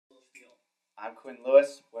I'm Quinn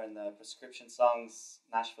Lewis. We're in the Prescription Songs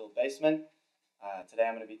Nashville Basement. Today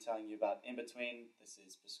I'm going to be telling you about In Between. This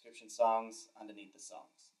is Prescription Songs Underneath the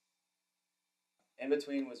Songs. In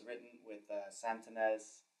Between was written with Sam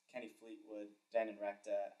Tenez, Kenny Fleetwood, Danon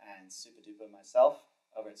Rector, and Super Duper myself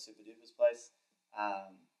over at Super Duper's place.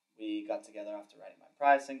 We got together after writing my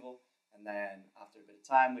prior single, and then after a bit of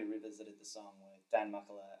time we revisited the song with Dan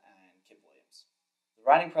Muckler and Kip Williams. The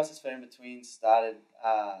writing process for In Between started,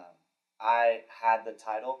 I had the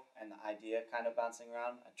title and the idea kind of bouncing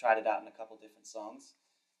around. I tried it out in a couple different songs,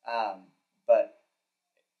 but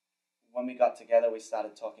when we got together we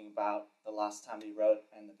started talking about the last time we wrote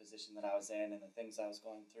and the position that I was in and the things I was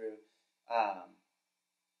going through,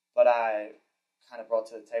 but I kind of brought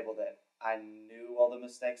to the table that I knew all the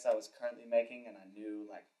mistakes I was currently making, and I knew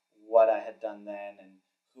like what I had done then and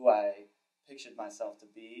who I pictured myself to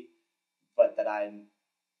be, but that I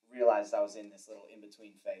realized I was in this little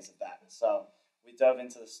in-between phase of that. So we dove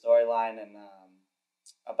into the storyline, and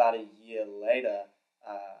about a year later,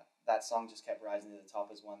 that song just kept rising to the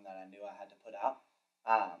top as one that I knew I had to put out.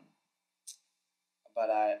 But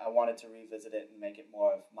I wanted to revisit it and make it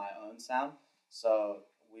more of my own sound. So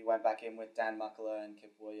we went back in with Dan Muckler and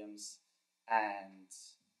Kip Williams, and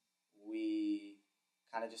we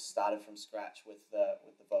kind of just started from scratch with the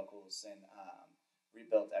vocals and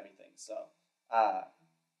rebuilt everything. So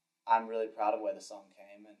I'm really proud of where the song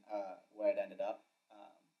came and where it ended up,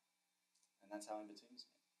 and that's how In Between was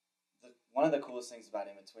made. One of the coolest things about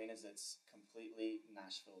In Between is it's completely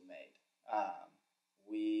Nashville made.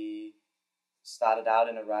 We started out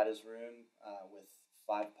in a writer's room with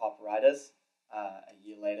 5 pop writers. A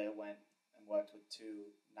year later went and worked with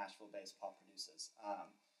 2 Nashville-based pop producers.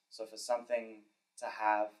 So for something to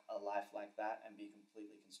have a life like that and be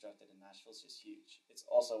completely constructed in Nashville is just huge. It's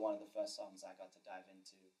also one of the first songs I got to dive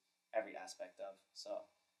into every aspect of. So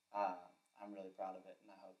I'm really proud of it,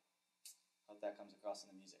 and I hope that comes across in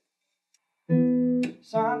the music.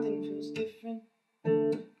 Something feels different.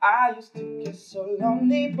 I used to get so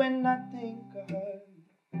lonely when I think of her.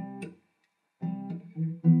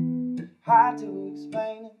 Hard to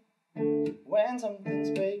explain it. When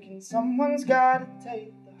something's breaking, someone's gotta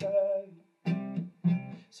take the hurt.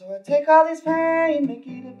 So I take all this pain, make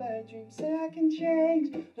it a bad dream, say I can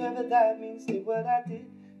change. Whatever that means, did what I did,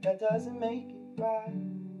 that doesn't make it right.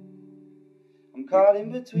 I'm caught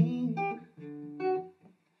in between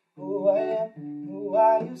who I am, who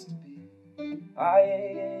I used to be.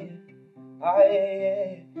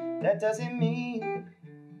 That doesn't mean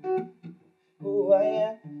who I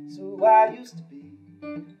am is who I used to be.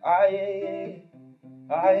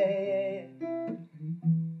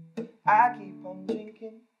 I keep on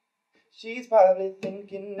drinking. She's probably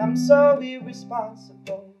thinking I'm so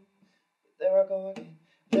irresponsible. But there I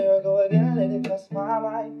go again, let it cross my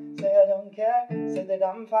mind. Say I don't care, say that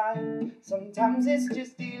I'm fine. Sometimes it's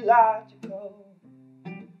just illogical.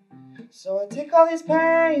 So I take all this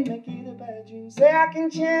pain, make it a bad dream, say I can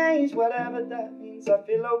change. Whatever that means, I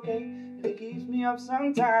feel okay, but it keeps me up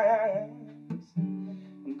sometimes.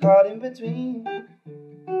 I'm caught in between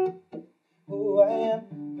who I am,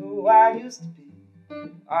 who I used to be.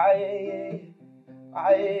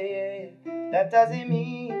 That doesn't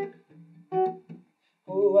mean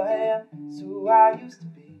who I am is who I used to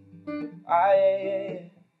be.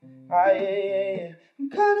 I'm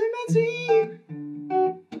caught in between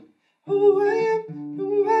who I am,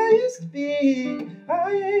 who I used to be.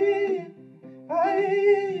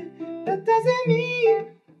 That doesn't mean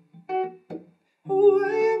who I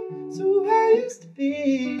am is who I used to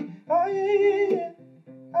be.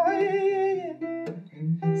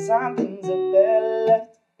 Some things are better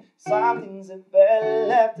left, some things are better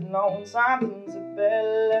left alone, some things are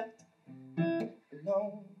better left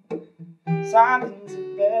alone. Some things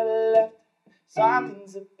are better left, some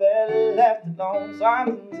things are better left alone, some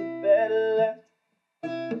things are better left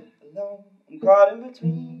alone. I'm caught in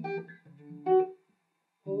between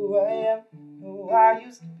who I am, who I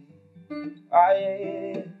used to be.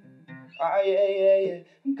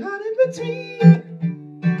 I'm caught in between